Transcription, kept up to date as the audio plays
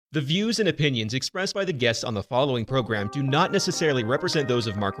The views and opinions expressed by the guests on the following program do not necessarily represent those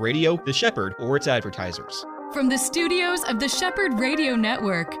of Mark Radio, The Shepherd, or its advertisers. From the studios of the Shepherd Radio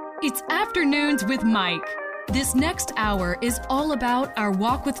Network, it's Afternoons with Mike. This next hour is all about our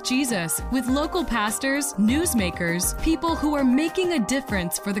walk with Jesus, with local pastors, newsmakers, people who are making a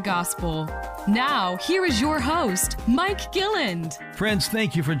difference for the gospel. Now, here is your host, Mike Gilland. Friends,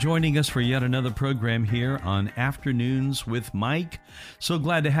 thank you for joining us for yet another program here on Afternoons with Mike. So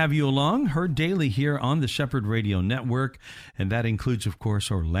glad to have you along. Heard daily here on the Shepherd Radio Network, and that includes, of course,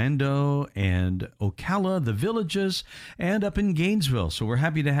 Orlando and Ocala, the Villages, and up in Gainesville. So we're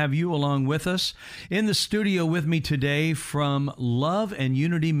happy to have you along with us. In the studio with me today from Love and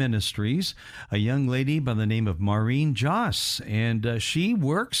Unity Ministries, a young lady by the name of MAUREEN JASSE, and she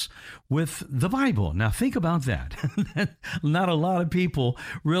works with the Bible. Now think about that. Not a lot of people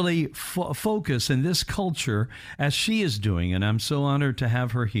really focus in this culture as she is doing, and I'm so honored to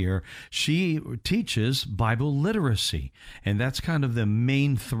have her here. She teaches Bible literacy, and that's kind of the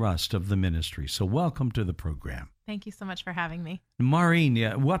main thrust of the ministry. So welcome to the program. Thank you so much for having me.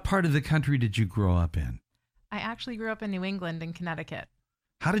 MAUREEN, what part of the country did you grow up in? I actually grew up in New England in Connecticut.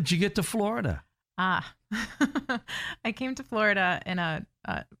 How did you get to Florida? I came to Florida in a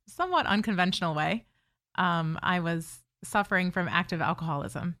somewhat unconventional way. I was suffering from active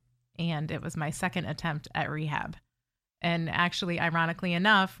alcoholism, and it was my second attempt at rehab. And actually, ironically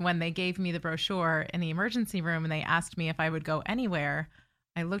enough, when they gave me the brochure in the emergency room and they asked me if I would go anywhere,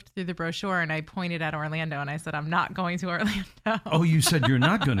 I looked through the brochure and I pointed at Orlando and I said, I'm not going to Orlando. Oh, you said you're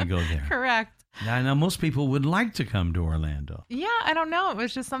not going to go there. Correct. Now, most people would like to come to Orlando. Yeah, I don't know. It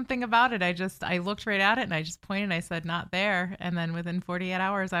was just something about it. I looked right at it and I just pointed and I said, not there. And then within 48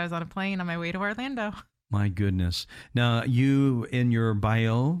 hours, I was on a plane on my way to Orlando. My goodness. Now, you in your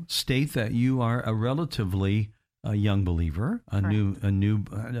bio state that you are a relatively young believer, a new.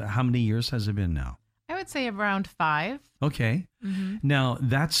 How many years has it been now? I would say around 5. Okay. Mm-hmm. Now,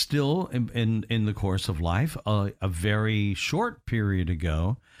 that's still in the course of life, a very short period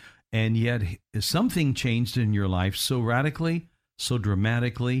ago. And yet something changed in your life so radically, so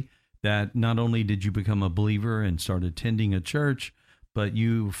dramatically, that not only did you become a believer and start attending a church, but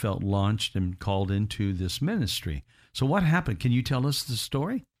you felt launched and called into this ministry. So what happened? Can you tell us the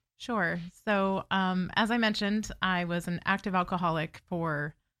story? Sure. So as I mentioned, I was an active alcoholic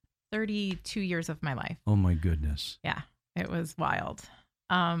for 32 years of my life. Oh, my goodness. Yeah, it was wild.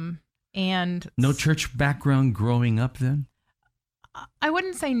 And no church background growing up then? I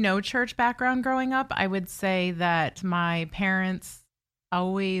wouldn't say no church background growing up. I would say that my parents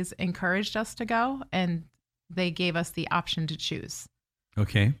always encouraged us to go, and they gave us the option to choose.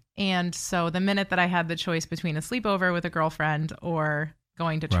 Okay. And so the minute that I had the choice between a sleepover with a girlfriend or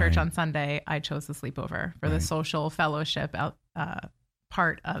going to church on Sunday, I chose the sleepover for the social fellowship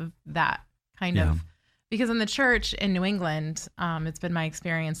part of that kind of. Because in the church in New England, it's been my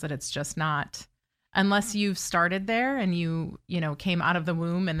experience that it's just not, unless you've started there and you came out of the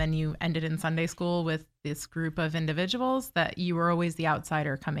womb and then you ended in Sunday school with this group of individuals, that you were always the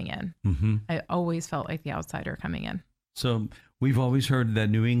outsider coming in. Mm-hmm. I always felt like the outsider coming in. So we've always heard that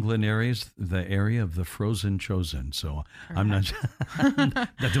New England area is the area of the frozen chosen. So correct. I'm not,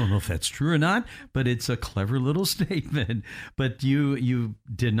 I don't know if that's true or not, but it's a clever little statement. But you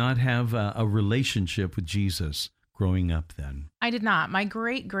did not have a relationship with Jesus growing up then. I did not. My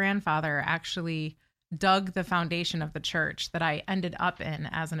great-grandfather actually dug the foundation of the church that I ended up in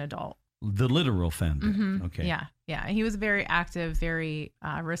as an adult. The literal founder. Mm-hmm. Okay. Yeah. He was a very active, very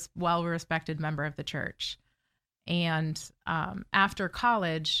well-respected member of the church. And after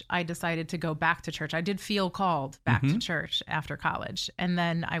college, I decided to go back to church. I did feel called back to church after college. And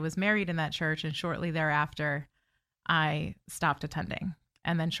then I was married in that church, and shortly thereafter, I stopped attending.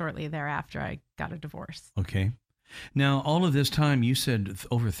 And then shortly thereafter, I got a divorce. Okay. Now, all of this time, you said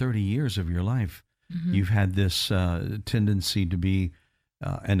over 30 years of your life, you've had this tendency to be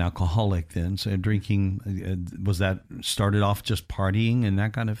an alcoholic then. So drinking, was that started off just partying and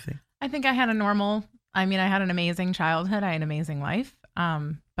that kind of thing? I think I had I had an amazing childhood. I had an amazing life.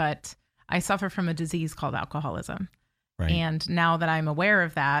 But I suffer from a disease called alcoholism. Right. And now that I'm aware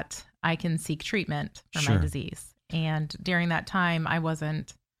of that, I can seek treatment for my disease. And during that time, I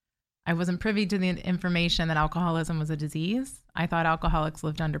wasn't privy to the information that alcoholism was a disease. I thought alcoholics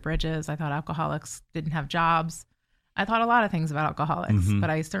lived under bridges. I thought alcoholics didn't have jobs. I thought a lot of things about alcoholics, but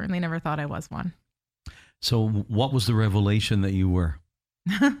I certainly never thought I was one. So what was the revelation that you were?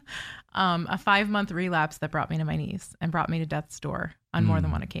 A 5-month relapse that brought me to my knees and brought me to death's door on more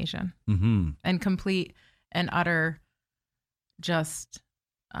than one occasion. And complete and utter just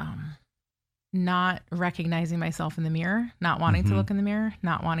not recognizing myself in the mirror, not wanting to look in the mirror,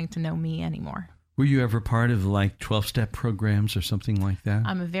 not wanting to know me anymore. Were you ever part of like 12-step programs or something like that?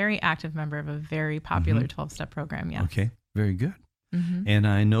 I'm a very active member of a very popular 12-step program, yes. Okay, very good. And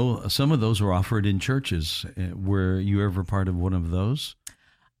I know some of those were offered in churches. Were you ever part of one of those?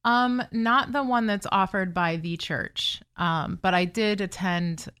 Not the one that's offered by the church, but I did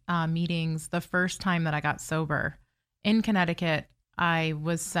attend meetings the first time that I got sober. In Connecticut, I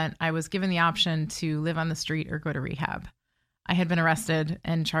was given the option to live on the street or go to rehab. I had been arrested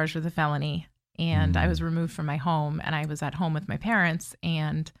and charged with a felony, and I was removed from my home, and I was at home with my parents,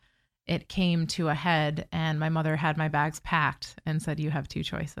 and it came to a head, and my mother had my bags packed and said, "You have two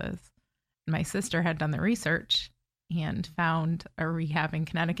choices." My sister had done the research and found a rehab in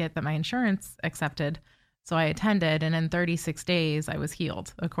Connecticut that my insurance accepted. So I attended, and in 36 days, I was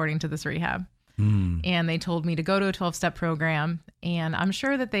healed, according to this rehab. And they told me to go to a 12-step program, and I'm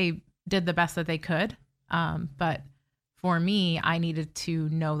sure that they did the best that they could. But for me, I needed to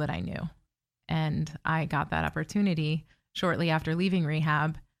know that I knew. And I got that opportunity shortly after leaving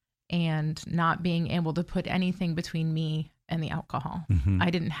rehab and not being able to put anything between me and the alcohol. I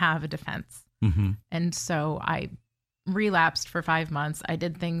didn't have a defense. And so I relapsed for 5 months. I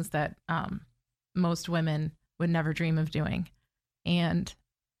did things that most women would never dream of doing. And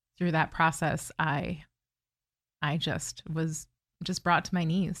through that process, I just was brought to my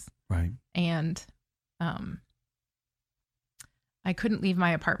knees. Right. And I couldn't leave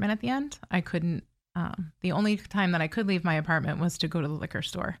my apartment at the end. I couldn't, the only time that I could leave my apartment was to go to the liquor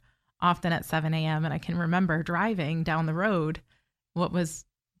store, often at 7 a.m. And I can remember driving down the road, what was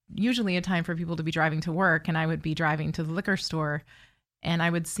usually a time for people to be driving to work, and I would be driving to the liquor store, and I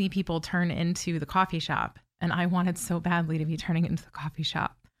would see people turn into the coffee shop, and I wanted so badly to be turning into the coffee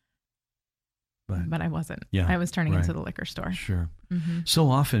shop, but I wasn't. Yeah, I was turning into the liquor store. Sure. So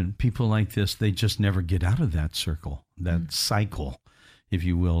often people like this, they just never get out of that circle, that cycle, if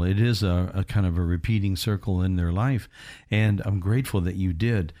you will. It is a kind of a repeating circle in their life, and I'm grateful that you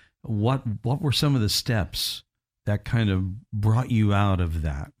did. What were some of the steps that kind of brought you out of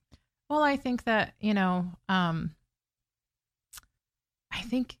that? Well, I think that, I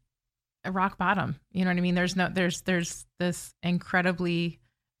think a rock bottom, you know what I mean? There's this incredibly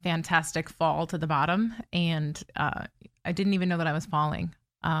fantastic fall to the bottom. And I didn't even know that I was falling.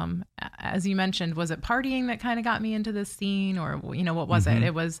 As you mentioned, was it partying that kind of got me into this scene, or, what was it?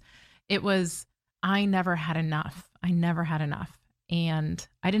 It was, I never had enough. And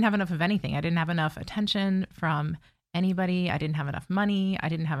I didn't have enough of anything. I didn't have enough attention from anybody. I didn't have enough money. I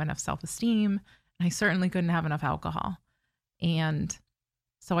didn't have enough self-esteem. And I certainly couldn't have enough alcohol. And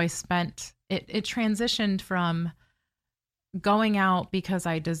so it transitioned from going out because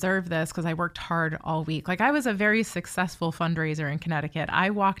I deserve this, because I worked hard all week. Like, I was a very successful fundraiser in Connecticut.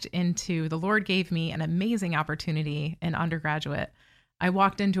 The Lord gave me an amazing opportunity in undergraduate. I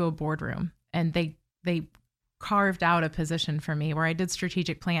walked into a boardroom, and they carved out a position for me where I did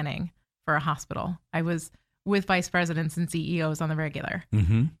strategic planning for a hospital. I was with vice presidents and CEOs on the regular.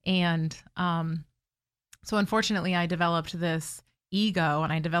 And so unfortunately, I developed this ego,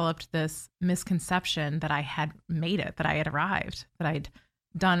 and I developed this misconception that I had made it, that I had arrived, that I'd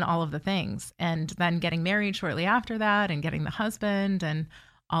done all of the things. And then getting married shortly after that, and getting the husband and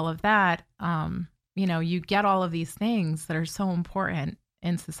all of that, you get all of these things that are so important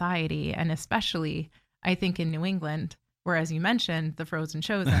in society, and especially, I think, in New England, where, as you mentioned, the frozen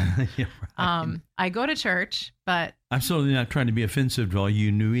chosen. Yeah, right. I go to church, but I'm certainly not trying to be offensive to all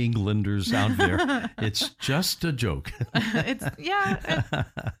you New Englanders out there. It's just a joke.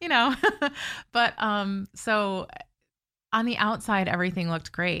 But so on the outside, everything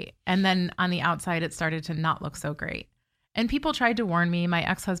looked great. And then on the outside, it started to not look so great. And people tried to warn me. My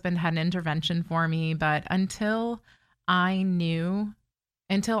ex-husband had an intervention for me, but until I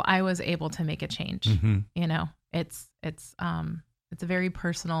was able to make a change, it's a very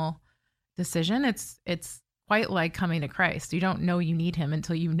personal decision. It's quite like coming to Christ. You don't know you need him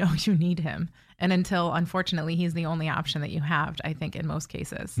until you know you need him. And until, unfortunately, he's the only option that you have, I think, in most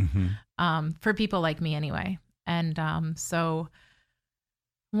cases, for people like me anyway. And so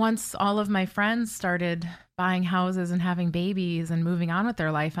once all of my friends started buying houses and having babies and moving on with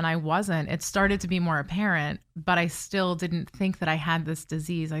their life, and I wasn't, it started to be more apparent, but I still didn't think that I had this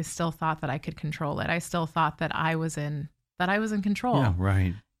disease. I still thought that I could control it. I still thought that I was in control. Yeah,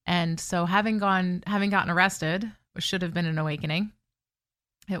 right. And so having gotten arrested, which should have been an awakening,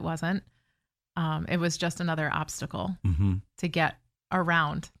 it wasn't. It was just another obstacle to get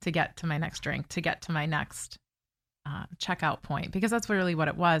around, to get to my next drink, to get to my next checkout point, because that's really what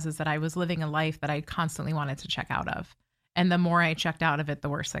it was, is that I was living a life that I constantly wanted to check out of. And the more I checked out of it, the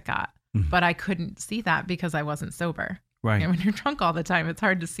worse it got. but I couldn't see that because I wasn't sober. Right. When you're drunk all the time, it's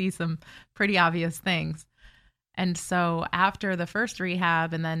hard to see some pretty obvious things. And so after the first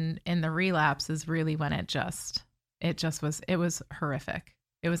rehab and then in the relapse is really when it was horrific.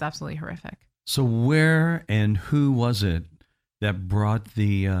 It was absolutely horrific. So where and who was it that brought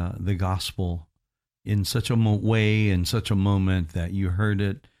the gospel in such a way, in such a moment that you heard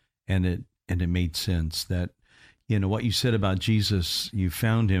it and it made sense? That, what you said about Jesus, you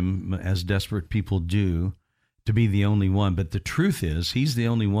found him, as desperate people do, to be the only one. But the truth is, he's the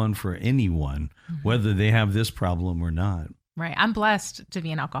only one for anyone, whether they have this problem or not. Right. I'm blessed to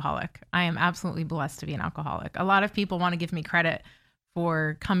be an alcoholic. I am absolutely blessed to be an alcoholic. A lot of people want to give me credit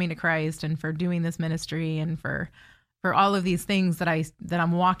for coming to Christ and for doing this ministry and for all of these things that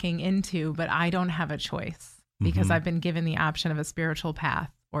I'm walking into, but I don't have a choice because I've been given the option of a spiritual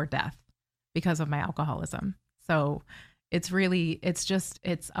path or death because of my alcoholism. So it's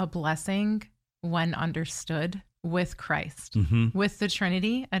a blessing when understood with Christ. With the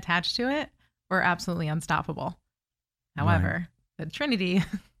Trinity attached to it, we're absolutely unstoppable. However, the Trinity,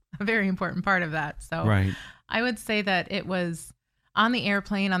 a very important part of that. So I would say that it was on the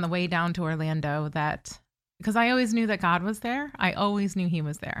airplane on the way down to Orlando that, because I always knew that God was there. I always knew he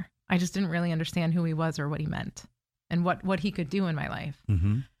was there. I just didn't really understand who he was or what he meant and what he could do in my life.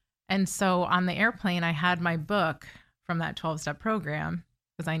 And so on the airplane, I had my book from that 12-step program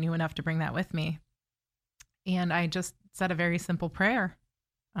because I knew enough to bring that with me. And I just said a very simple prayer,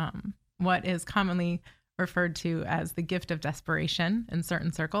 what is commonly referred to as the gift of desperation in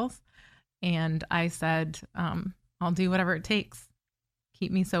certain circles. And I said, I'll do whatever it takes.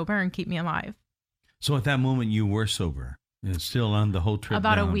 Keep me sober and keep me alive. So at that moment, you were sober. Still on the whole trip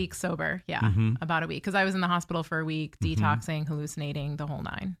About down. a week sober. Yeah. About a week. Because I was in the hospital for a week, detoxing, hallucinating, the whole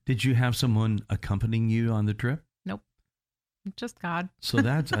nine. Did you have someone accompanying you on the trip? Nope. Just God. So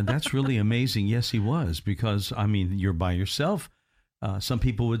that's really amazing. Yes, he was. Because, you're by yourself. Some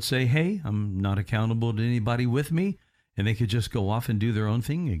people would say, hey, I'm not accountable to anybody with me. And they could just go off and do their own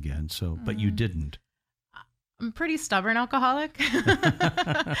thing again. So, but you didn't. I'm a pretty stubborn alcoholic.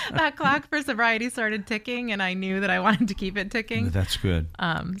 That clock for sobriety started ticking and I knew that I wanted to keep it ticking. That's good.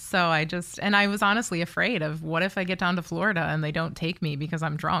 So I was honestly afraid of what if I get down to Florida and they don't take me because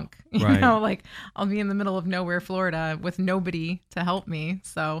I'm drunk, I'll be in the middle of nowhere, Florida with nobody to help me.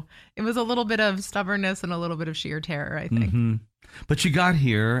 So it was a little bit of stubbornness and a little bit of sheer terror, I think. But you got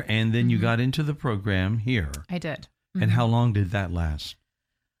here and then you got into the program here. I did. And how long did that last?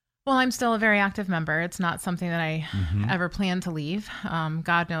 Well, I'm still a very active member. It's not something that I ever plan to leave.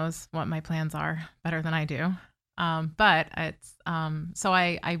 God knows what my plans are better than I do. But it's so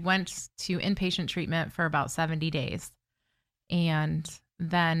I went to inpatient treatment for about 70 days. And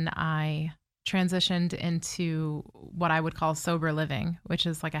then I transitioned into what I would call sober living, which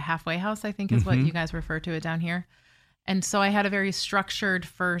is like a halfway house, I think is what you guys refer to it down here. And so I had a very structured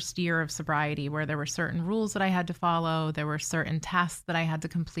first year of sobriety where there were certain rules that I had to follow. There were certain tasks that I had to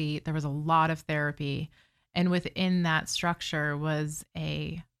complete. There was a lot of therapy. And within that structure was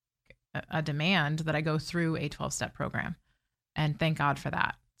a demand that I go through a 12-step program. And thank God for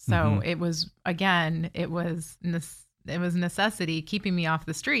that. So it was, again, it was necessity keeping me off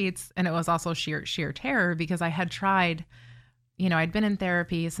the streets. And it was also sheer terror because I had tried, I'd been in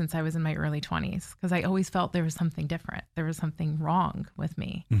therapy since I was in my early 20s because I always felt there was something different. There was something wrong with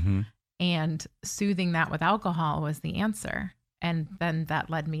me. And soothing that with alcohol was the answer. And then that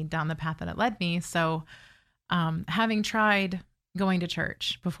led me down the path that it led me. So having tried going to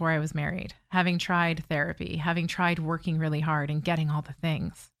church before I was married, having tried therapy, having tried working really hard and getting all the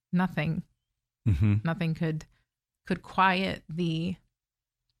things, nothing could quiet the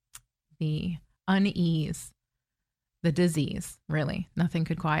unease, the disease, really. Nothing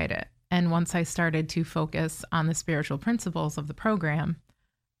could quiet it. And once I started to focus on the spiritual principles of the program,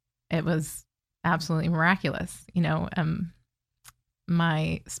 it was absolutely miraculous.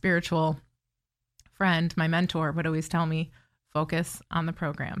 My spiritual friend, my mentor, would always tell me, focus on the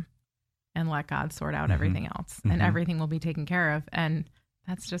program and let God sort out everything else and everything will be taken care of. And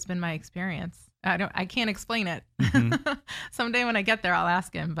that's just been my experience. I can't explain it. Someday when I get there, I'll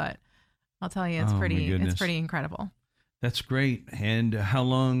ask him, but I'll tell you, it's pretty incredible. That's great. And how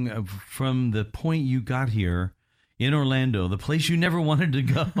long from the point you got here in Orlando, the place you never wanted to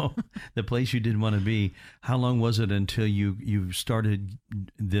go, the place you didn't want to be, how long was it until you started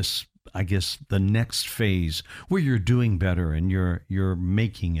this, I guess, the next phase where you're doing better and you're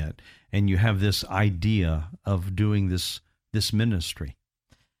making it and you have this idea of doing this ministry?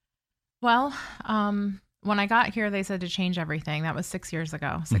 Well, when I got here, they said to change everything. That was 6 years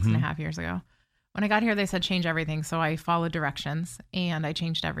ago, 6.5 years ago. When I got here, they said change everything. So I followed directions and I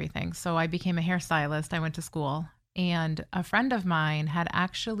changed everything. So I became a hairstylist. I went to school, and a friend of mine had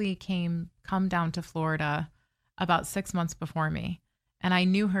actually come down to Florida about 6 months before me. And I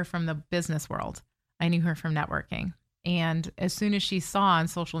knew her from the business world. I knew her from networking. And as soon as she saw on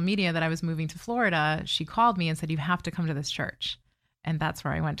social media that I was moving to Florida, she called me and said, you have to come to this church. And that's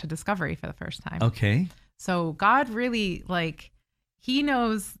where I went to Discovery for the first time. Okay. So God really, he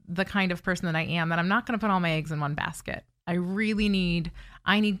knows the kind of person that I am, that I'm not going to put all my eggs in one basket. I really need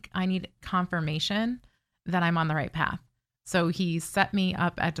confirmation that I'm on the right path. So he set me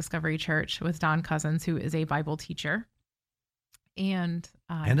up at Discovery Church with Don Cousins, who is a Bible teacher. And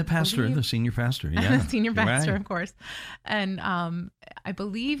a pastor, the senior pastor. Yeah. Senior pastor, right. Of course. And I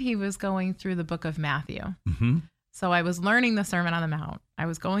believe he was going through the book of Matthew. Mm-hmm. So I was learning the Sermon on the Mount. I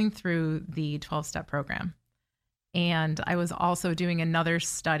was going through the 12-step program. And I was also doing another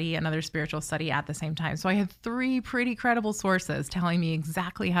spiritual study at the same time. So I had 3 pretty credible sources telling me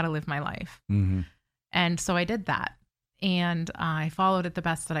exactly how to live my life. Mm-hmm. And so I did that. And I followed it the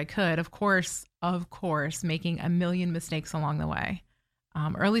best that I could. Of course, making a million mistakes along the way.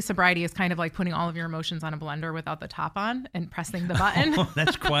 Early sobriety is kind of like putting all of your emotions on a blender without the top on and pressing the button.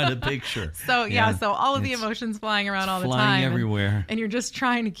 That's quite a picture. So all of the emotions flying around all the time. Flying everywhere. And you're just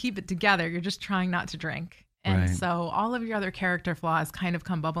trying to keep it together. You're just trying not to drink. And right. So all of your other character flaws kind of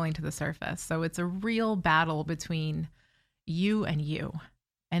come bubbling to the surface. So it's a real battle between you and you.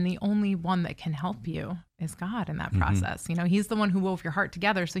 And the only one that can help you is God in that process. You know, he's the one who wove your heart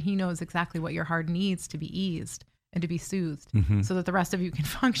together. So he knows exactly what your heart needs to be eased and to be soothed so that the rest of you can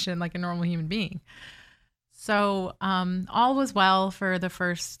function like a normal human being. So all was well for the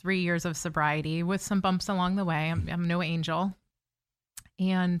first 3 years of sobriety with some bumps along the way. I'm no angel.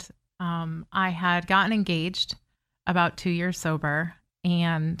 And I had gotten engaged about 2 years sober,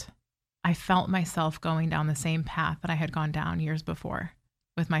 and I felt myself going down the same path that I had gone down years before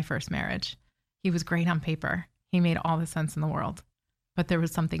with my first marriage. He was great on paper. He made all the sense in the world, but there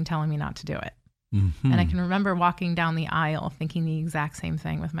was something telling me not to do it. Mm-hmm. And I can remember walking down the aisle thinking the exact same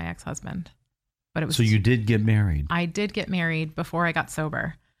thing with my ex-husband. But it was. So you did get married? I did get married before I got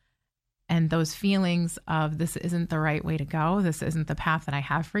sober. And those feelings of this isn't the right way to go, this isn't the path that I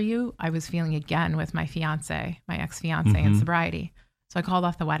have for you, I was feeling again with my ex-fiance in sobriety. So I called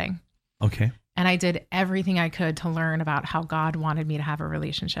off the wedding. Okay. And I did everything I could to learn about how God wanted me to have a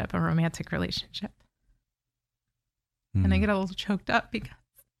relationship, a romantic relationship. And I get a little choked up because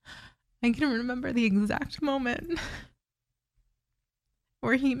I can remember the exact moment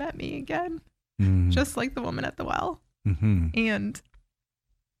where he met me again, just like the woman at the well. Mm-hmm.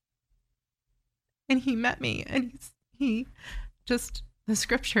 And he met me, and he just, the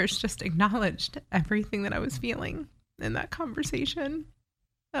scriptures just acknowledged everything that I was feeling in that conversation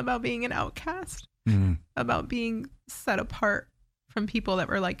about being an outcast, about being set apart from people that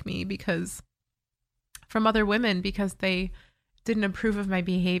were like me, from other women, because they didn't approve of my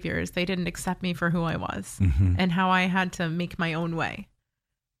behaviors. They didn't accept me for who I was and how I had to make my own way.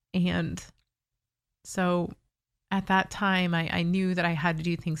 And so at that time, I knew that I had to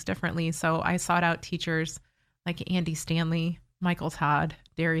do things differently. So I sought out teachers like Andy Stanley, Michael Todd,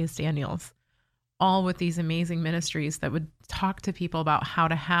 Darius Daniels, all with these amazing ministries that would talk to people about how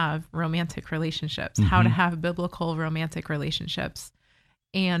to have romantic relationships, how to have biblical romantic relationships.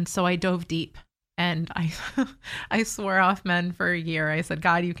 And so I dove deep, and I swore off men for a year. I said,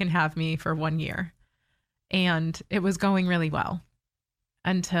 God, you can have me for 1 year. And it was going really well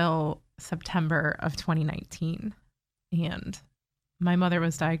until September of 2019. And my mother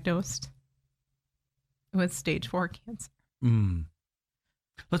was diagnosed with stage 4 cancer.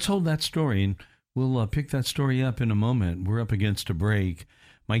 Let's hold that story, and we'll pick that story up in a moment. We're up against a break.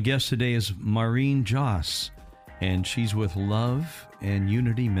 My guest today is MAUREEN JASSE, and she's with Love and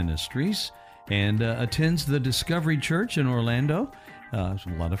Unity Ministries and attends the Discovery Church in Orlando. There's a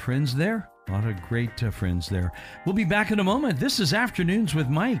lot of friends there. A lot of great friends there. We'll be back in a moment. This is Afternoons with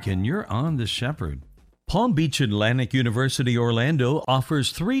Mike, and you're on The Shepherd. Palm Beach Atlantic University Orlando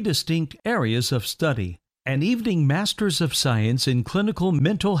offers 3 distinct areas of study: an evening Master's of Science in Clinical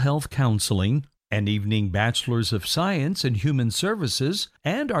Mental Health Counseling, an evening Bachelor's of Science in Human Services,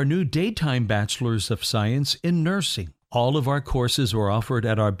 and our new daytime Bachelor's of Science in Nursing. All of our courses are offered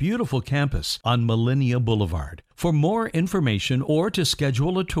at our beautiful campus on Millennia Boulevard. For more information or to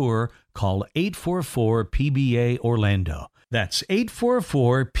schedule a tour, call 844-PBA-ORLANDO. That's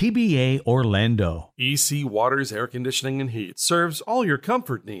 844-PBA-ORLANDO. EC Waters Air Conditioning and Heat serves all your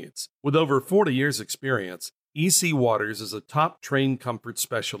comfort needs. With over 40 years' experience, EC Waters is a top trained comfort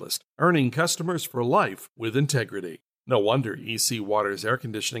specialist, earning customers for life with integrity. No wonder EC Water's air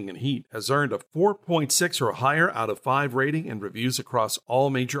conditioning and heat has earned a 4.6 or higher out of 5 rating and reviews across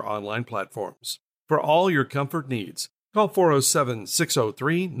all major online platforms. For all your comfort needs, call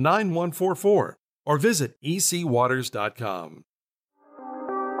 407-603-9144 or visit ecwaters.com.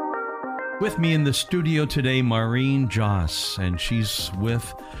 With me in the studio today, Maureen Jassche, and she's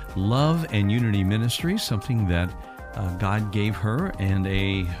with Love and Unity Ministries, something that God gave her, and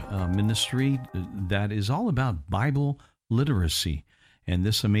a ministry that is all about Bible literacy. And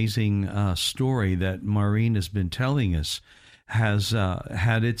this amazing story that Maureen has been telling us has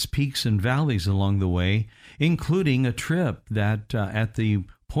had its peaks and valleys along the way, including a trip that at the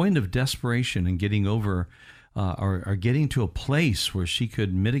point of desperation and getting over or getting to a place where she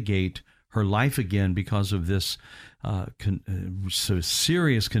could mitigate her life again because of this so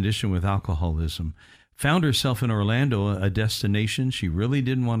serious condition with alcoholism. Found herself in Orlando, a destination she really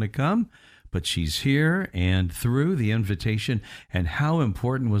didn't want to come, but she's here, and through the invitation. And how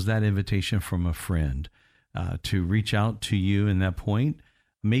important was that invitation from a friend to reach out to you in that point?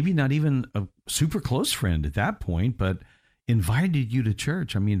 Maybe not even a super close friend at that point, but invited you to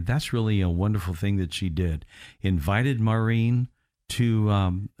church. I mean, that's really a wonderful thing that she did. Invited Maureen to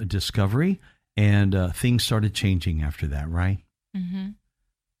a Discovery, and things started changing after that, right? Mm-hmm.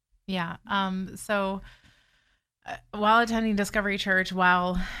 Yeah. So while attending Discovery Church,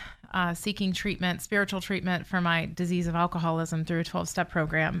 while seeking treatment, spiritual treatment for my disease of alcoholism through a 12-step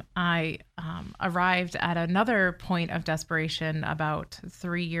program, I arrived at another point of desperation about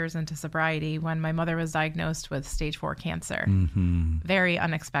 3 years into sobriety when my mother was diagnosed with stage 4 cancer. Mm-hmm. Very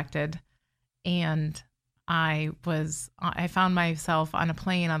unexpected. And I found myself on a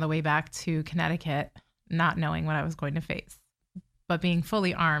plane on the way back to Connecticut, not knowing what I was going to face, but being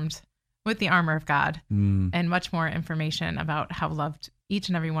fully armed with the armor of God and much more information about how loved each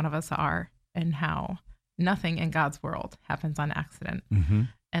and every one of us are, and how nothing in God's world happens on accident. Mm-hmm.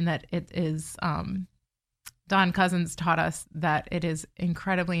 And that it is, Don Cousins taught us that it is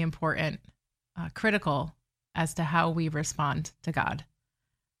incredibly important, critical as to how we respond to God.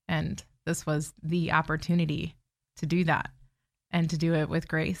 And this was the opportunity to do that, and to do it with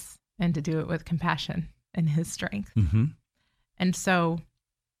grace, and to do it with compassion and His strength. Mm-hmm. And so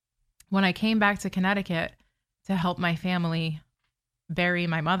when I came back to Connecticut to help my family bury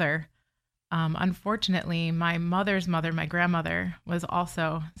my mother, unfortunately, my mother's mother, my grandmother, was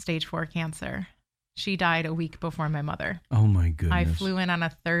also stage 4 cancer. She died a week before my mother. Oh, my goodness. I flew in on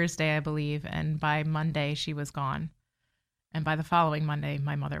a Thursday, I believe, and by Monday she was gone. And by the following Monday,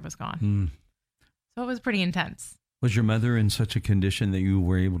 my mother was gone. So it was pretty intense. Was your mother in such a condition that you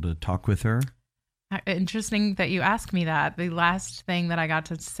were able to talk with her? Interesting that you asked me that. The last thing that I got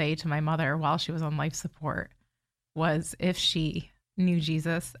to say to my mother while she was on life support was if she knew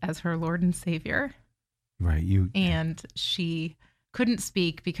Jesus as her Lord and Savior. Right. And she couldn't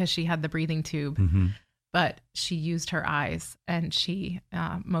speak because she had the breathing tube, but she used her eyes, and she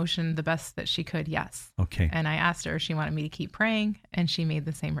motioned the best that she could, yes. Okay. And I asked her if she wanted me to keep praying, and she made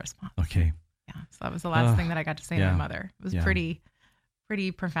the same response. Okay. Yeah. So that was the last thing that I got to say to my mother. It was pretty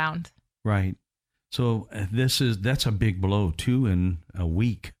profound. Right. So that's a big blow, 2 in a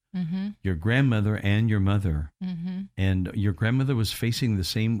week. Mm-hmm. Your grandmother and your mother. Mm-hmm. And your grandmother was facing the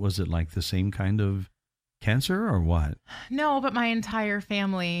same, was it like the same kind of cancer or what? No, but my entire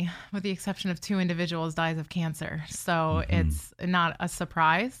family, with the exception of 2 individuals, dies of cancer. So it's not a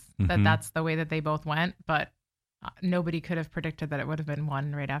surprise that that's the way that they both went, but nobody could have predicted that it would have been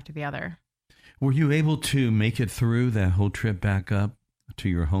one right after the other. Were you able to make it through that whole trip back up to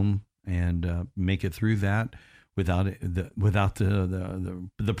your home and make it through that without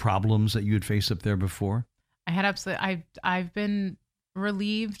the problems that you had faced up there before? I had absolutely. I've been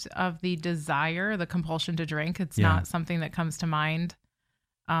relieved of the desire, the compulsion to drink. It's not something that comes to mind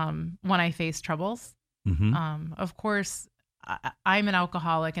when I face troubles. Of course, I'm an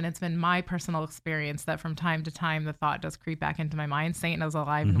alcoholic, and it's been my personal experience that from time to time the thought does creep back into my mind. Satan is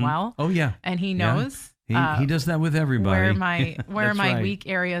alive and well. Oh yeah, and he knows. He does that with everybody. Where my weak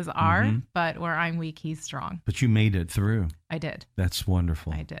areas are, but where I'm weak, he's strong. But you made it through. I did. That's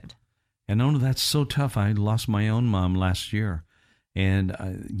wonderful. I did. And oh, that's so tough. I lost my own mom last year, and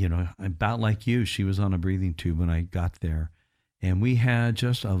about like you, she was on a breathing tube when I got there, and we had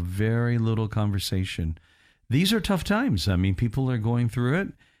just a very little conversation. These are tough times. I mean, people are going through it.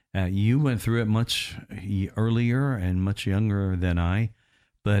 You went through it much earlier and much younger than I,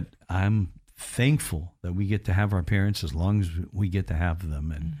 but I'm thankful that we get to have our parents as long as we get to have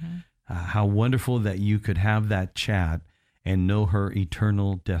them. And how wonderful that you could have that chat and know her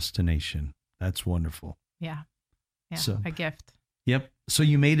eternal destination. That's wonderful. Yeah. So, a gift. Yep. So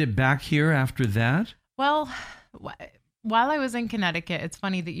you made it back here after that? Well, while I was in Connecticut, it's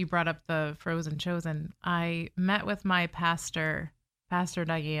funny that you brought up the Frozen Chosen. I met with my Pastor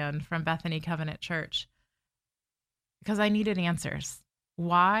Diane from Bethany Covenant Church, because I needed answers.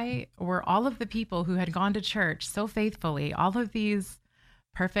 Why were all of the people who had gone to church so faithfully, all of these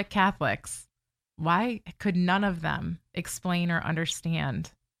perfect Catholics, why could none of them explain or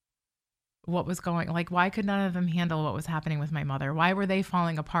understand what was going, like, why could none of them handle what was happening with my mother? Why were they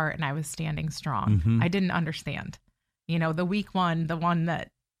falling apart and I was standing strong? Mm-hmm. I didn't understand. The weak one, the one that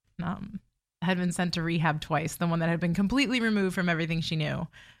had been sent to rehab twice, the one that had been completely removed from everything she knew,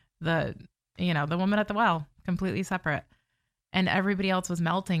 the woman at the well, completely separate, and everybody else was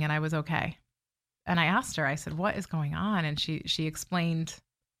melting and I was okay. And I asked her, I said, what is going on? And she explained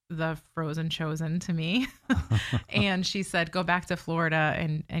the Frozen Chosen to me. And she said, go back to Florida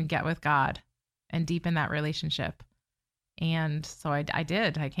and get with God and deepen that relationship. And so I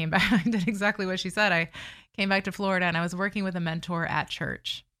did. I came back. I did exactly what she said. I came back to Florida and I was working with a mentor at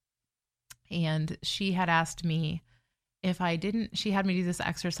church. And she had asked me she had me do this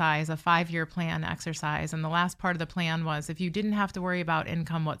exercise, a 5-year plan exercise. And the last part of the plan was, if you didn't have to worry about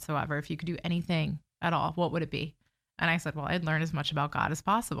income whatsoever, if you could do anything at all, what would it be? And I said, well, I'd learn as much about God as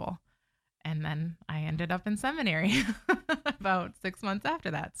possible. And then I ended up in seminary about 6 months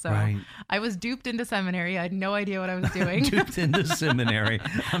after that. So right. I was duped into seminary. I had no idea what I was doing. Duped into seminary.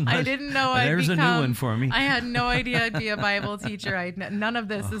 I didn't know There's a new one for me. I had no idea I'd be a Bible teacher. None of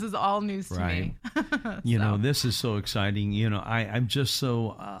this. This is all news to me. This is so exciting. I'm just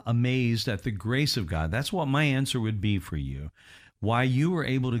so amazed at the grace of God. That's what my answer would be for you. Why you were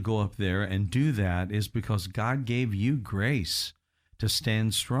able to go up there and do that is because God gave you grace to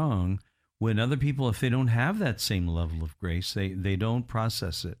stand strong when other people, if they don't have that same level of grace, they don't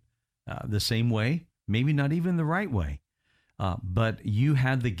process it the same way, maybe not even the right way. But you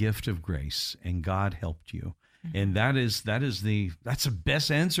had the gift of grace and God helped you. Mm-hmm. And that's the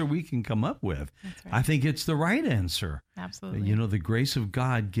best answer we can come up with. That's right. I think it's the right answer. Absolutely. The grace of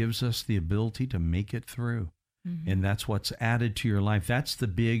God gives us the ability to make it through. Mm-hmm. And that's what's added to your life. That's the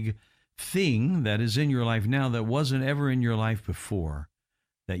big thing that is in your life now that wasn't ever in your life before,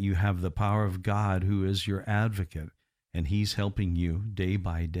 that you have the power of God who is your advocate, and he's helping you day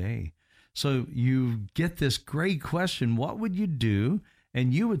by day. So you get this great question, what would you do?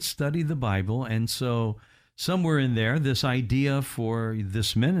 And you would study the Bible. And so somewhere in there, this idea for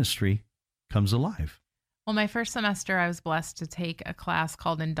this ministry comes alive. Well, my first semester, I was blessed to take a class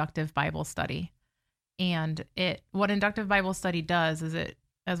called Inductive Bible Study. And what Inductive Bible Study does is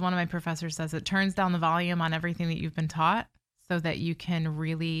as one of my professors says, it turns down the volume on everything that you've been taught so that you can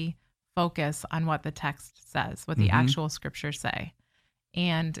really focus on what the text says, what the actual scriptures say.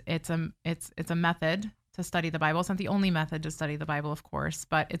 And it's a method to study the Bible. It's not the only method to study the Bible, of course,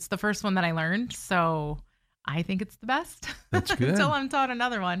 but it's the first one that I learned. So I think it's the best. That's good. Until I'm taught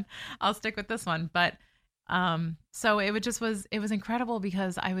another one, I'll stick with this one. But so it was incredible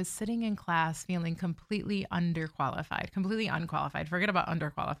because I was sitting in class feeling completely completely unqualified. Forget about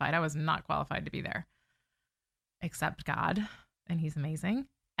underqualified. I was not qualified to be there, except God, and he's amazing.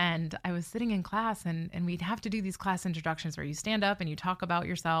 And I was sitting in class and we'd have to do these class introductions where you stand up and you talk about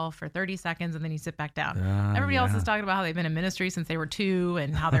yourself for 30 seconds and then you sit back down. Everybody else is talking about how they've been in ministry since they were 2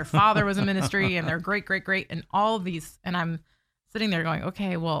 and how their father was in ministry and their great and all of these. And I'm sitting there going,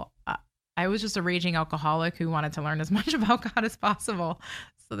 okay, well, I was just a raging alcoholic who wanted to learn as much about God as possible.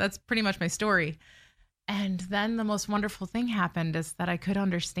 So that's pretty much my story. And then the most wonderful thing happened is that I could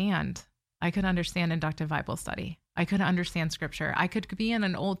understand inductive Bible study. I could understand scripture. I could be in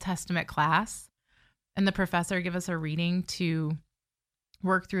an Old Testament class and the professor give us a reading to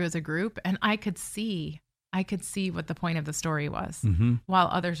work through as a group. And I could see what the point of the story was while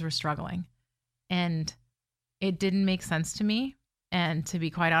others were struggling. And it didn't make sense to me. And to be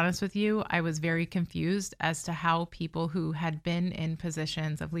quite honest with you, I was very confused as to how people who had been in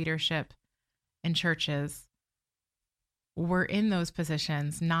positions of leadership in churches were in those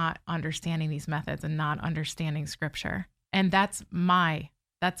positions, not understanding these methods and not understanding scripture. And that's my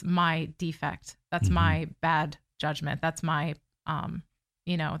defect. That's my bad judgment. That's my,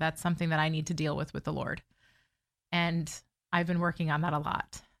 that's something that I need to deal with the Lord. And I've been working on that a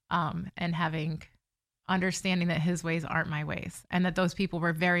lot. And understanding that his ways aren't my ways, and that those people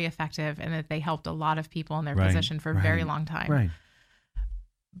were very effective and that they helped a lot of people in their position for a very long time. Right.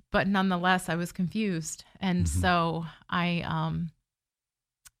 But nonetheless, I was confused. And so I,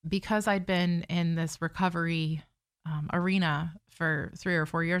 because I'd been in this recovery arena for 3 or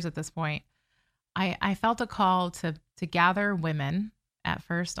 4 years at this point, I felt a call to gather women, at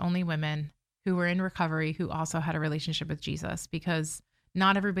first only women, who were in recovery who also had a relationship with Jesus, because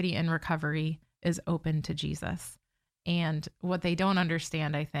not everybody in recovery is open to Jesus. And what they don't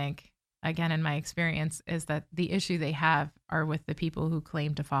understand, I think, again, in my experience, is that the issue they have are with the people who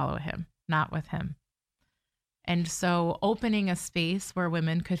claim to follow him, not with him. And so opening a space where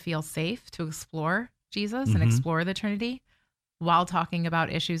women could feel safe to explore Jesus and explore the Trinity while talking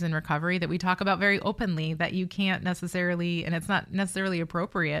about issues in recovery that we talk about very openly, that you can't necessarily, and it's not necessarily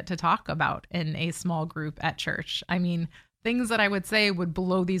appropriate to talk about in a small group at church. I mean, things that I would say would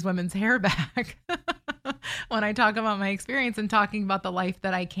blow these women's hair back when I talk about my experience and talking about the life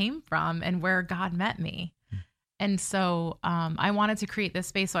that I came from and where God met me. And so I wanted to create this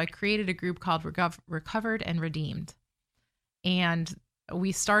space. So I created a group called Recovered and Redeemed. And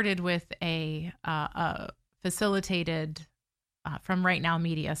we started with a facilitated from Right Now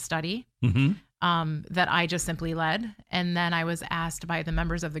Media study that I just simply led. And then I was asked by the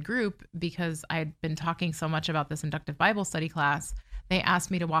members of the group, because I had been talking so much about this inductive Bible study class, they asked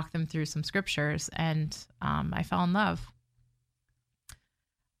me to walk them through some scriptures, and I fell in love.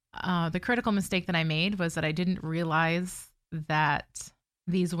 The critical mistake that I made was that I didn't realize that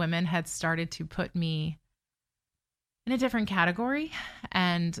these women had started to put me in a different category.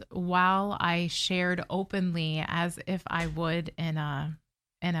 And while I shared openly, as if I would in a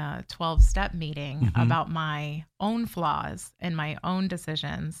 12-step meeting, about my own flaws and my own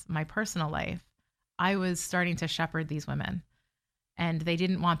decisions, my personal life, I was starting to shepherd these women, and they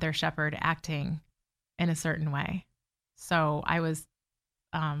didn't want their shepherd acting in a certain way. So I was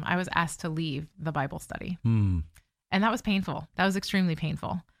asked to leave the Bible study. And that was painful. That was extremely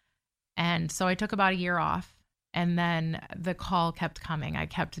painful. And so I took about a year off, and then the call kept coming. I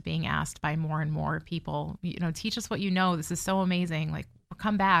kept being asked by more and more people, teach us what you know. This is so amazing. Like,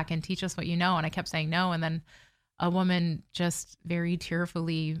 come back and teach us what you know. And I kept saying no. And then a woman just very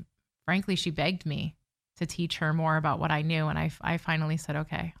tearfully, frankly, she begged me to teach her more about what I knew. And I finally said,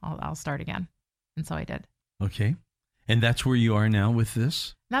 okay, I'll start again. And so I did. Okay. And that's where you are now with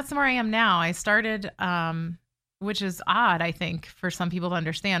this? That's where I am now. I started, which is odd, I think, for some people to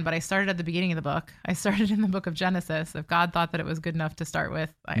understand, but I started at the beginning of the book. I started in the book of Genesis. If God thought that it was good enough to start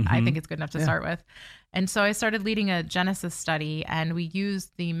with, I think it's good enough to start with. And so I started leading a Genesis study, and we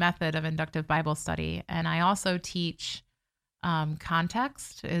used the method of inductive Bible study. And I also teach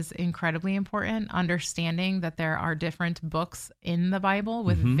context is incredibly important, understanding that there are different books in the Bible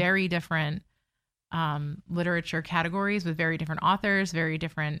with very different literature categories, with very different authors, very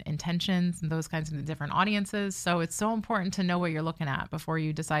different intentions, and those kinds of different audiences. So it's so important to know what you're looking at before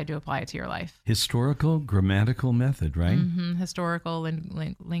you decide to apply it to your life. Historical, grammatical method, right? Historical,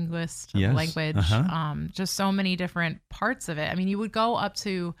 language, Yes. Just so many different parts of it. I mean, you would go up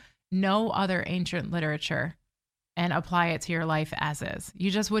to no other ancient literature and apply it to your life as is.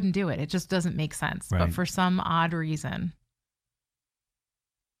 You just wouldn't do it. It just doesn't make sense. Right. But for some odd reason,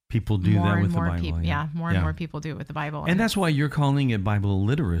 people do that with the Bible. More and more people do it with the Bible. And that's why you're calling it Bible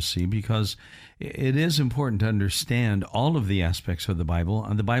literacy, because it is important to understand all of the aspects of the Bible.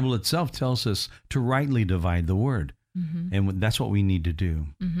 And the Bible itself tells us to rightly divide the word. And that's what we need to do.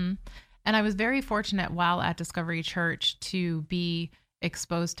 And I was very fortunate while at Discovery Church to be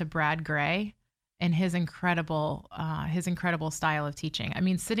exposed to Brad Gray and his incredible style of teaching. I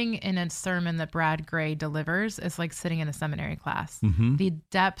mean, sitting in a sermon that Brad Gray delivers is like sitting in a seminary class. The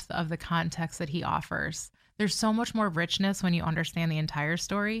depth of the context that he offers. There's so much more richness when you understand the entire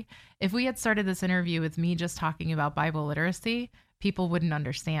story. If we had started this interview with me just talking about Bible literacy, people wouldn't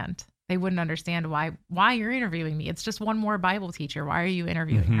understand. They wouldn't understand why you're interviewing me. It's just one more Bible teacher. Why are you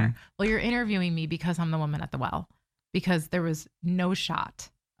interviewing her? Well, you're interviewing me because I'm the woman at the well, because there was no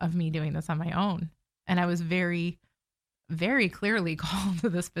shot of me doing this on my own. And I was very, very clearly called to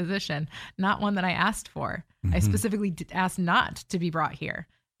this position, not one that I asked for. I specifically asked not to be brought here.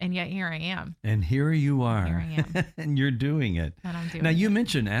 And yet here I am. And here you are. Here I am. And you're doing it. And I'm doing now, it. you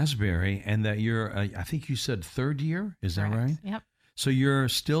mentioned Asbury, and that you're, I think you said third year. Is that right? Yep. So you're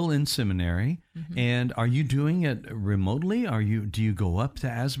still in seminary. And are you doing it remotely? Do you go up to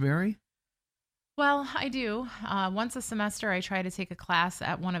Asbury? Well, I do. Once a semester, I try to take a class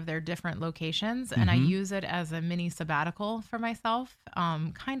at one of their different locations, and I use it as a mini sabbatical for myself,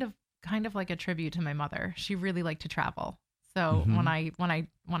 kind of like a tribute to my mother. She really liked to travel. So when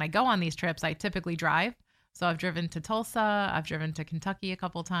I go on these trips, I typically drive. So I've driven to Tulsa. I've driven to Kentucky a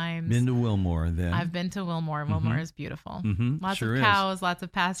couple times. Been to Wilmore then? I've been to Wilmore. Wilmore is beautiful. Lots sure of cows, lots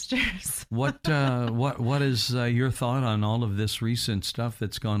of pastures. What is your thought on all of this recent stuff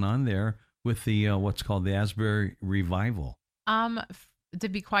that's gone on there with the what's called the Asbury Revival? To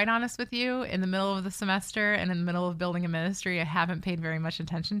be quite honest with you, in the middle of the semester and in the middle of building a ministry, I haven't paid very much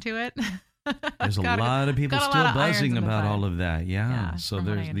attention to it. There's a lot of people still buzzing about all of that. Yeah, so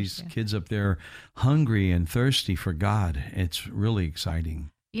there's these kids up there hungry and thirsty for God. It's really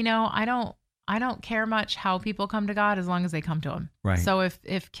exciting. I don't care much how people come to God as long as they come to Him. Right. So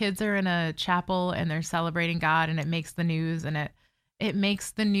if kids are in a chapel and they're celebrating God and it makes the news, and it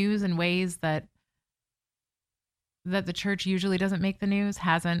makes the news in ways that the church usually doesn't make the news,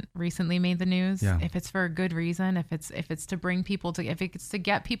 hasn't recently made the news. Yeah. If it's for a good reason, if it's to bring people to, if it's to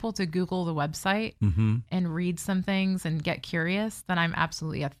get people to Google the website and read some things and get curious, then I'm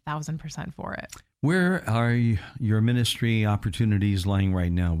absolutely 1,000% for it. Where are your ministry opportunities lying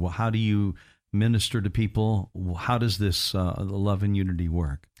right now? Well, how do you minister to people? How does this Love and Unity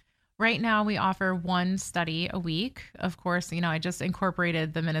work? Right now, we offer one study a week. Of course, I just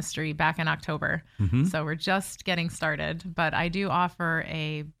incorporated the ministry back in October. So we're just getting started. But I do offer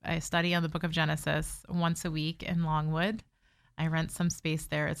a study on the book of Genesis once a week in Longwood. I rent some space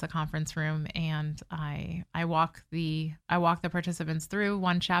there. It's a conference room. And I walk the participants through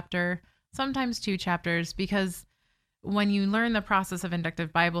one chapter, sometimes two chapters, because when you learn the process of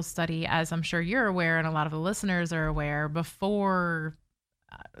inductive Bible study, as I'm sure you're aware and a lot of the listeners are aware, before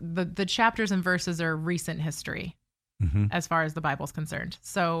the chapters and verses are recent history as far as the Bible's concerned.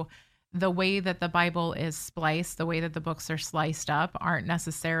 So the way that the Bible is spliced, the way that the books are sliced up, aren't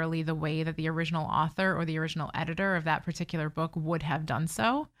necessarily the way that the original author or the original editor of that particular book would have done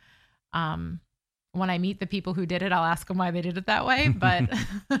so. When I meet the people who did it, I'll ask them why they did it that way. But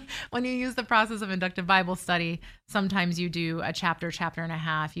when you use the process of inductive Bible study, sometimes you do a chapter and a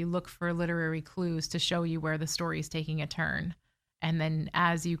half. You look for literary clues to show you where the story is taking a turn. And then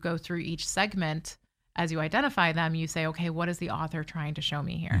as you go through each segment, as you identify them, you say, okay, what is the author trying to show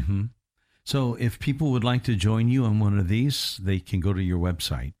me here? So if people would like to join you on one of these, they can go to your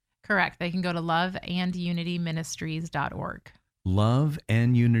website. Correct. They can go to loveandunityministries.org. Love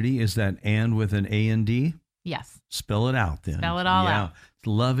and Unity, is that and with an A-N-D? Yes. Spell it out then. Spell it all out.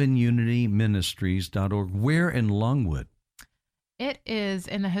 Loveandunityministries.org. Where in Longwood? It is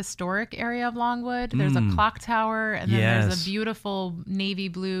in the historic area of Longwood. There's a clock tower, and then there's a beautiful navy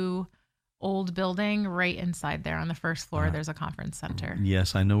blue old building right inside there on the first floor. There's a conference center.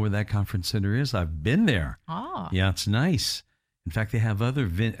 Yes, I know where that conference center is. I've been there. Oh. Yeah, it's nice. In fact, they have at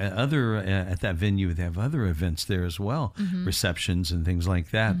that venue, they have other events there as well, receptions and things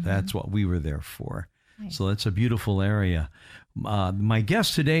like that. That's what we were there for. Nice. So that's a beautiful area. My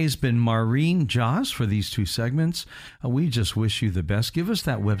guest today has been Maureen Jasshe for these two segments. We just wish you the best. Give us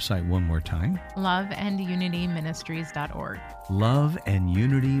that website one more time. Loveandunityministries.org.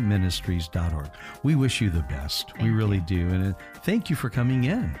 Loveandunityministries.org. We wish you the best. We really do. And thank you for coming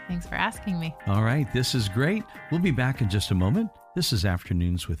in. Thanks for asking me. All right. This is great. We'll be back in just a moment. This is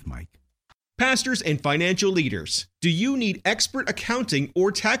Afternoons with Mike. Pastors and financial leaders, do you need expert accounting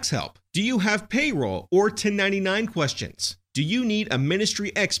or tax help? Do you have payroll or 1099 questions? Do you need a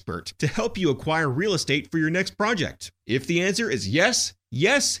ministry expert to help you acquire real estate for your next project? If the answer is yes,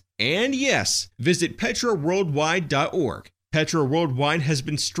 yes, and yes, visit petraworldwide.org. Petra Worldwide has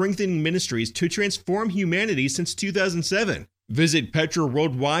been strengthening ministries to transform humanity since 2007. Visit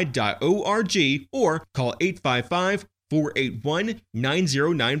petraworldwide.org or call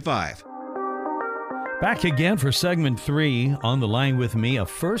 855-481-9095. Back again for segment 3. On the line with me, a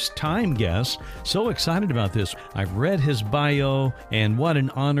first-time guest. So excited about this. I've read his bio, and what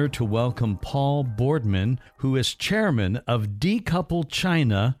an honor to welcome Paul Boardman, who is chairman of DeCouple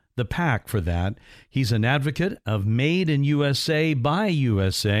China, the PAC for that. He's an advocate of Made in USA by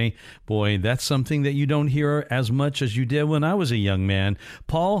USA. Boy, that's something that you don't hear as much as you did when I was a young man.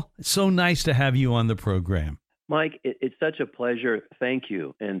 Paul, so nice to have you on the program. Mike, it's such a pleasure. Thank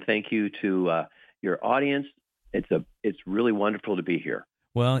you. And thank you to your audience. It's really wonderful to be here.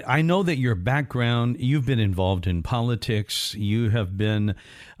 Well, I know that your background, you've been involved in politics. You have been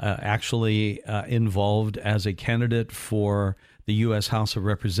actually involved as a candidate for the U.S. House of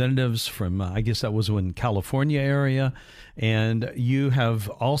Representatives from, I guess that was in California area. And you have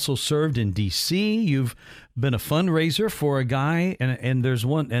also served in D.C. You've been a fundraiser for a guy, and there's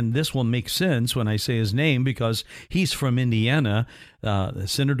one, and this will make sense when I say his name because he's from Indiana,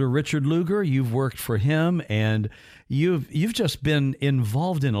 Senator Richard Lugar. You've worked for him, and you've just been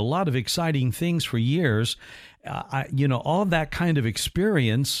involved in a lot of exciting things for years. All that kind of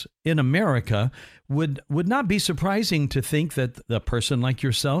experience in America would not be surprising to think that a person like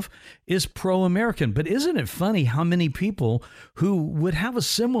yourself is pro-American. But isn't it funny how many people who would have a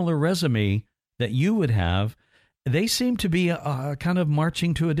similar resume that you would have, they seem to be kind of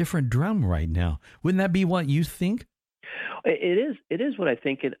marching to a different drum right now. Wouldn't that be what you think? It is what I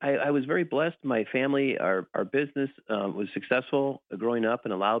think. I was very blessed. My family, our business was successful growing up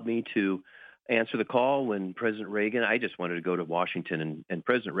and allowed me to answer the call when President Reagan. I just wanted to go to Washington, and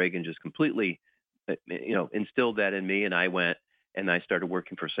President Reagan just completely, instilled that in me. And I went and I started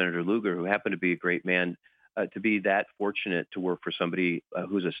working for Senator Lugar, who happened to be a great man. To be that fortunate to work for somebody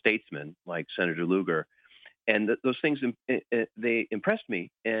who's a statesman like Senator Lugar, and those things they impressed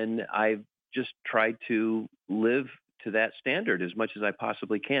me, and I've just tried to live to that standard as much as I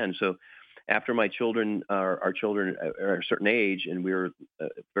possibly can. So after our children are a certain age, and we were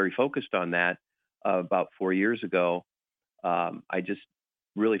very focused on that about 4 years ago, I just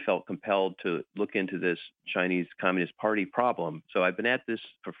really felt compelled to look into this Chinese Communist Party problem. So I've been at this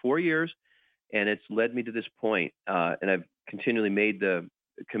for 4 years, and it's led me to this point. And I've continually made the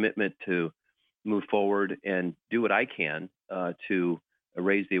commitment to move forward and do what I can to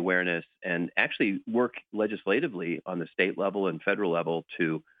raise the awareness and actually work legislatively on the state level and federal level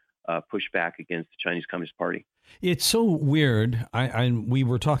to push back against the Chinese Communist Party. It's so weird. We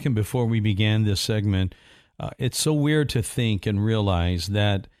were talking before we began this segment. It's so weird to think and realize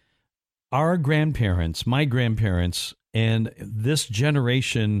that our grandparents, my grandparents, and this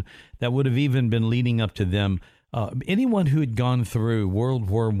generation that would have even been leading up to them, anyone who had gone through World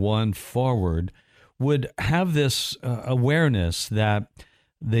War I forward would have this awareness that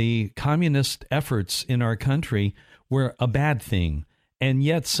the communist efforts in our country were a bad thing. And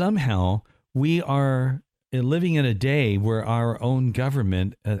yet somehow we are living in a day where our own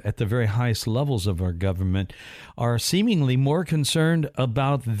government, at the very highest levels of our government, are seemingly more concerned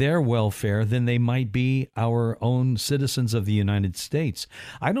about their welfare than they might be our own citizens of the United States.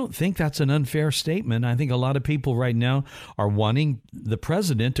 I don't think that's an unfair statement. I think a lot of people right now are wanting the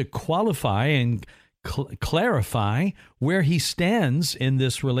president to qualify and clarify where he stands in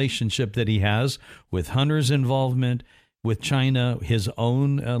this relationship that he has with Hunter's involvement with China, his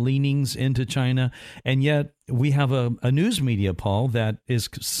own leanings into China. And yet we have a news media, Paul, that is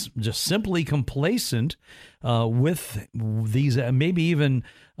just simply complacent with these, maybe even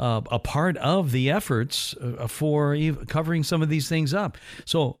a part of the efforts for covering some of these things up.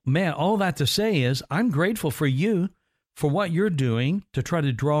 So, man, all that to say is I'm grateful for you for what you're doing to try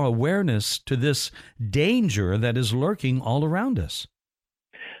to draw awareness to this danger that is lurking all around us.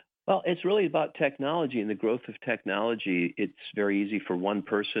 Well, it's really about technology and the growth of technology. It's very easy for one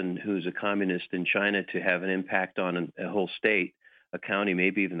person who's a communist in China to have an impact on a whole state, a county,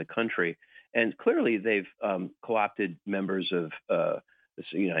 maybe even the country. And clearly they've co-opted members of the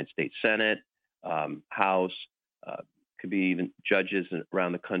United States Senate, House, could be even judges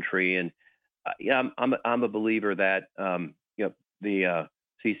around the country. And I'm a believer that the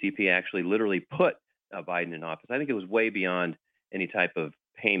CCP actually literally put Biden in office. I think it was way beyond any type of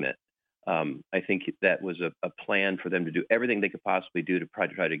payment. I think that was a plan for them to do everything they could possibly do to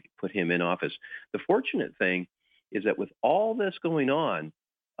try to put him in office. The fortunate thing is that with all this going on,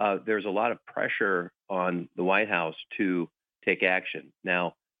 there's a lot of pressure on the White House to take action.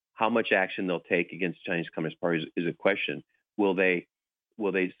 Now, how much action they'll take against the Chinese Communist Party is a question. Will they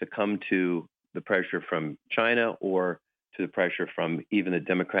succumb to the pressure from China or to the pressure from even the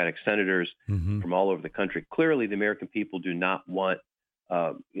Democratic senators from all over the country? Clearly, the American people do not want.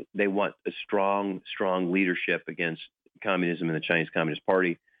 They want a strong leadership against communism and the Chinese Communist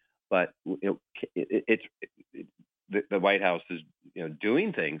Party. But it's the White House is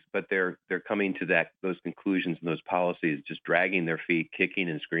doing things, but they're coming to those conclusions and those policies, just dragging their feet, kicking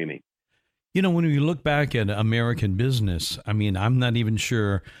and screaming. When we look back at American business, I mean, I'm not even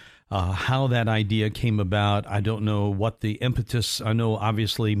sure how that idea came about. I don't know what the impetus. I know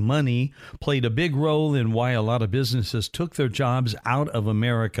obviously money played a big role in why a lot of businesses took their jobs out of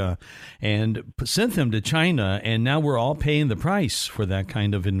America and sent them to China. And now we're all paying the price for that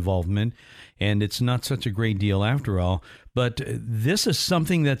kind of involvement. And it's not such a great deal after all. But this is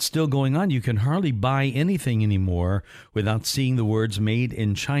something that's still going on. You can hardly buy anything anymore without seeing the words "Made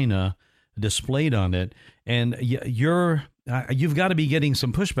in China" displayed on it. And you've got to be getting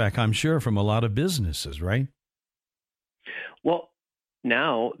some pushback, I'm sure, from a lot of businesses, right? Well,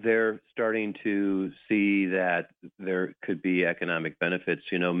 now they're starting to see that there could be economic benefits.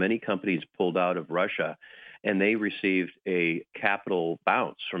 Many companies pulled out of Russia, and they received a capital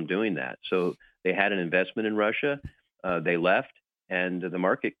bounce from doing that. So they had an investment in Russia, they left, and the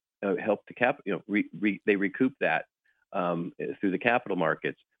market helped the capital. They recouped that through the capital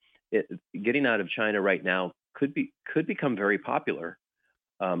markets. Getting out of China right now could become very popular.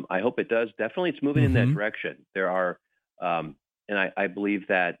 I hope it does. Definitely, it's moving in that direction. There are, and I believe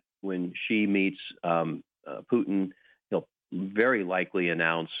that when Xi meets Putin, he'll very likely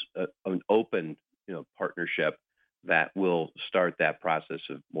announce an open, partnership that will start that process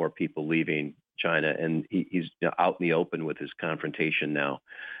of more people leaving China. And he's out in the open with his confrontation now.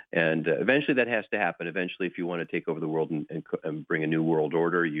 And eventually that has to happen. Eventually, if you want to take over the world and bring a new world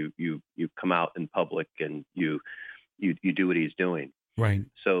order, you come out in public and you do what he's doing. Right.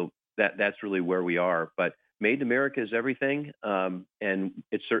 So that's really where we are. But Made in America is everything, and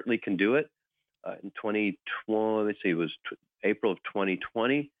it certainly can do it. In 2020, let's see, it was April of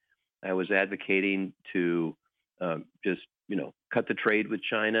 2020, I was advocating to just cut the trade with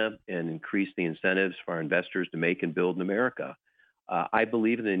China and increase the incentives for our investors to make and build in America. I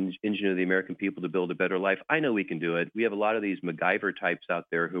believe in the ingenuity of the American people to build a better life. I know we can do it. We have a lot of these MacGyver types out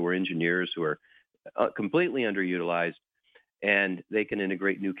there who are engineers who are completely underutilized, and they can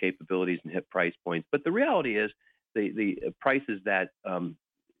integrate new capabilities and hit price points. But the reality is the prices that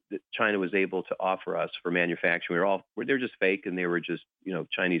China was able to offer us for manufacturing they're just fake, and they were just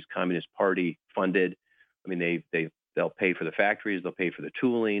Chinese Communist Party funded. I mean, they'll pay for the factories, they'll pay for the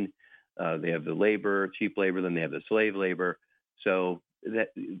tooling, they have the labor, cheap labor, then they have the slave labor. So that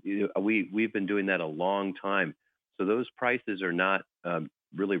we've been doing that a long time. So those prices are not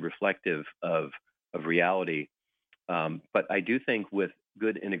really reflective of reality. But I do think with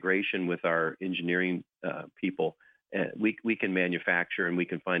good integration with our engineering people, we can manufacture, and we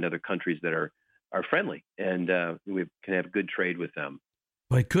can find other countries that are friendly, and we can have good trade with them.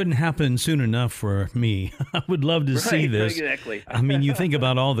 Well, it couldn't happen soon enough for me. I would love to see this. Exactly. I mean, you think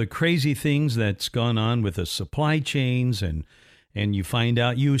about all the crazy things that's gone on with the supply chains, and you find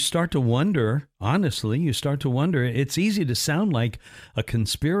out, you start to wonder, honestly, it's easy to sound like a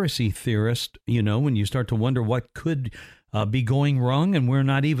conspiracy theorist, when you start to wonder what could be going wrong, and we're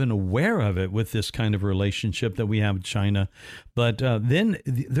not even aware of it with this kind of relationship that we have with China. But then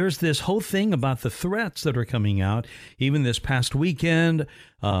there's this whole thing about the threats that are coming out, even this past weekend,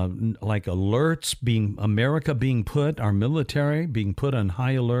 like alerts America being our military being put on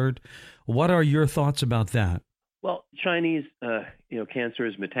high alert. What are your thoughts about that? Well, Chinese, cancer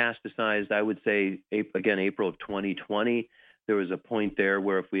is metastasized. I would say, again, April of 2020, there was a point there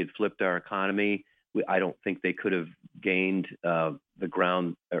where if we had flipped our economy, I don't think they could have gained the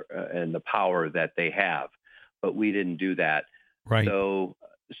ground and the power that they have. But we didn't do that. Right. So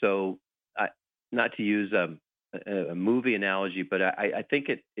not to use a movie analogy, but I think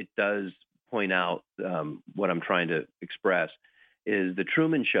it does point out what I'm trying to express. Is the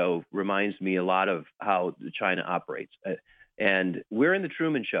Truman Show reminds me a lot of how China operates. And we're in the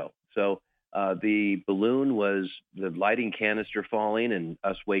Truman Show. So the balloon was the lighting canister falling and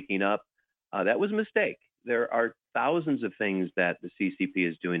us waking up. That was a mistake. There are thousands of things that the CCP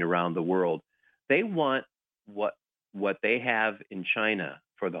is doing around the world. They want what they have in China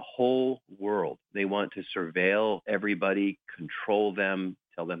for the whole world. They want to surveil everybody, control them,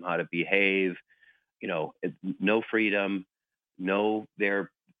 tell them how to behave, no freedom. The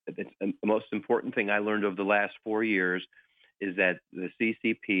most important thing I learned over the last 4 years is that the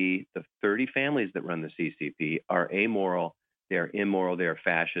CCP, the 30 families that run the CCP, are amoral, they're immoral, they're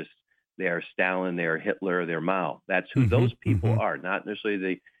fascist, they are Stalin, they are Hitler, they're Mao. That's who those people are, not necessarily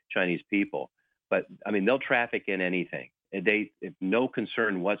the Chinese people. But, I mean, they'll traffic in anything. And they have no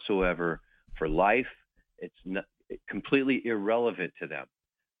concern whatsoever for life. It's completely irrelevant to them.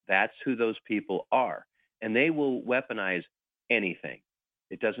 That's who those people are. And they will weaponize anything.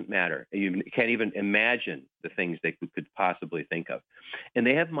 It doesn't matter. You can't even imagine the things they could possibly think of. And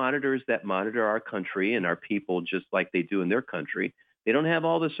they have monitors that monitor our country and our people just like they do in their country. They don't have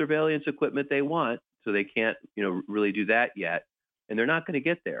all the surveillance equipment they want, so they can't, really do that yet. And they're not going to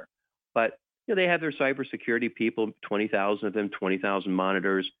get there. But they have their cybersecurity people, 20,000 of them, 20,000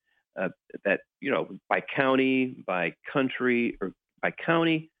 monitors that, by county, by country, or by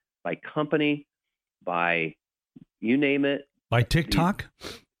county, by company, by you name it. By TikTok?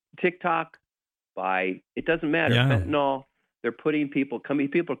 It doesn't matter. Yeah. Fentanyl. They're putting people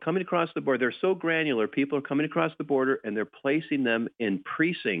are coming across the border. They're so granular. People are coming across the border, and they're placing them in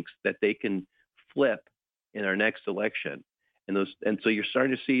precincts that they can flip in our next election. And so you're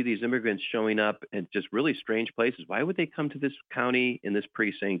starting to see these immigrants showing up in just really strange places. Why would they come to this county in this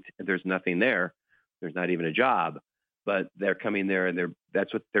precinct if there's nothing there? There's not even a job, but they're coming there, and they're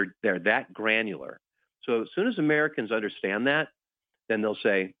that granular. So as soon as Americans understand that, then they'll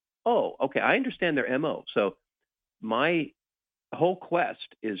say, oh, okay, I understand their MO. So my whole quest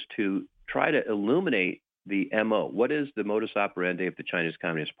is to try to illuminate the MO. What is the modus operandi of the Chinese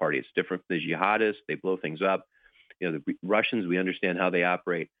Communist Party? It's different from the jihadists. They blow things up. The Russians, we understand how they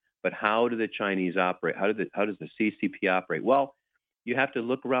operate. But how do the Chinese operate? How does the CCP operate? Well, you have to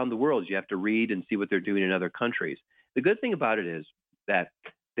look around the world. You have to read and see what they're doing in other countries. The good thing about it is that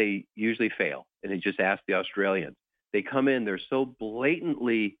they usually fail. And they just ask the Australians. They come in, they're so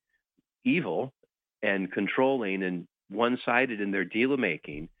blatantly evil and controlling and one-sided in their deal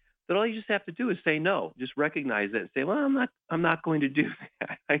making that all you just have to do is say no. Just recognize that and say, well, I'm not going to do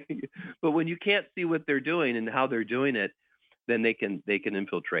that. But when you can't see what they're doing and how they're doing it, then they can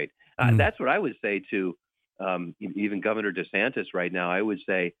infiltrate. That's what I would say to even Governor DeSantis right now. I would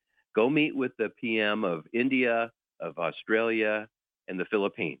say, go meet with the PM of India, of Australia, and the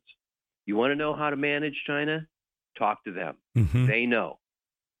Philippines. You want to know how to manage China? Talk to them. Mm-hmm. They know.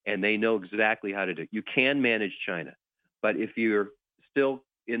 And they know exactly how to do it. You can manage China. But if you're still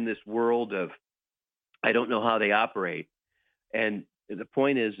in this world of, I don't know how they operate, and the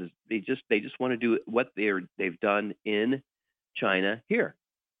point is they just want to do what they've done in China here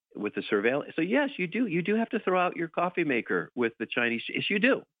with the surveillance. So yes, you do have to throw out your coffee maker with the Chinese. Yes, you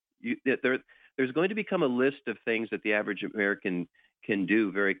do. There's going to become a list of things that the average American can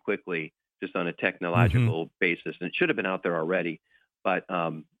do very quickly, just on a technological basis, and it should have been out there already. But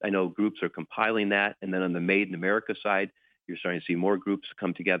I know groups are compiling that, and then on the Made in America side, you're starting to see more groups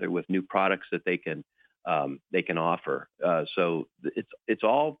come together with new products that they can offer. So it's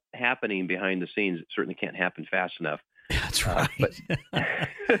all happening behind the scenes. It certainly can't happen fast enough. That's right.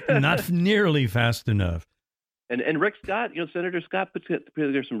 Not nearly fast enough. And Rick Scott, Senator Scott put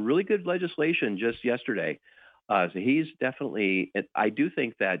together some really good legislation just yesterday. So he's definitely, I do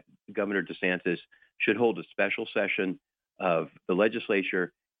think that Governor DeSantis should hold a special session of the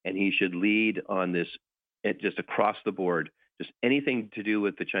legislature, and he should lead on this just across the board, just anything to do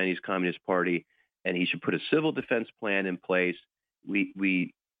with the Chinese Communist Party, and he should put a civil defense plan in place.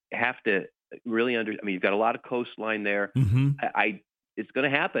 We have to really you've got a lot of coastline there. Mm-hmm. It's going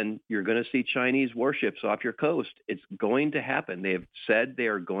to happen. You're going to see Chinese warships off your coast. It's going to happen. They have said they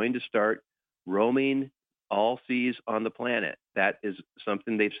are going to start roaming all seas on the planet. That is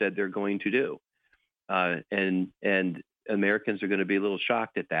something they've said they're going to do. And Americans are going to be a little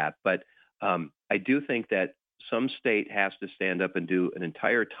shocked at that. But I do think that some state has to stand up and do an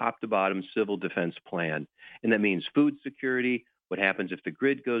entire top-to-bottom civil defense plan. And that means food security, what happens if the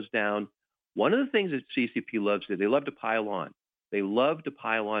grid goes down. One of the things that CCP loves is they love to pile on. They love to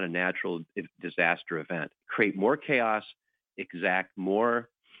pile on a natural disaster event, create more chaos, exact more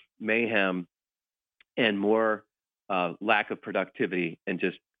mayhem, and more lack of productivity, and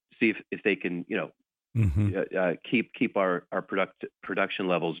just see if they can, keep our production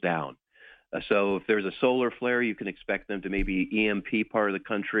levels down. So if there's a solar flare, you can expect them to maybe EMP part of the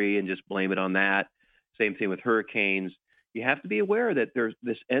country and just blame it on that. Same thing with hurricanes. You have to be aware that there's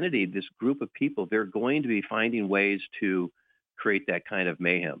this entity, this group of people, they're going to be finding ways to create that kind of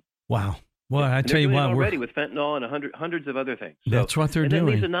mayhem. Wow. Well, I tell you what, we're already with fentanyl and hundreds of other things. So, that's what they're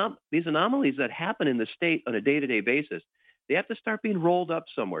doing. These anomalies that happen in the state on a day-to-day basis, they have to start being rolled up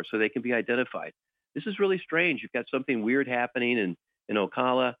somewhere so they can be identified. This is really strange. You've got something weird happening in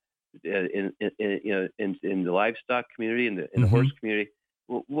Ocala, in the livestock community, in the horse community.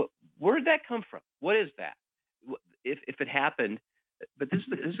 Where did that come from? What is that? If it happened, but this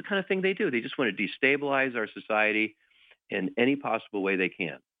is the kind of thing they do. They just want to destabilize our society in any possible way they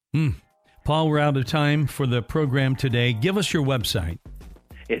can. Paul, we're out of time for the program today. Give us your website.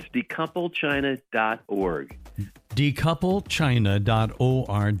 It's DeCoupleChina.org.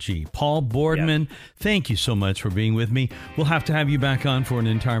 DeCoupleChina.org. Paul Boardman, yes. Thank you so much for being with me. We'll have to have you back on for an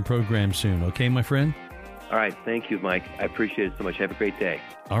entire program soon. Okay, my friend? All right. Thank you, Mike. I appreciate it so much. Have a great day.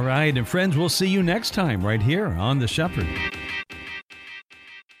 All right. And friends, we'll see you next time right here on The Shepherd.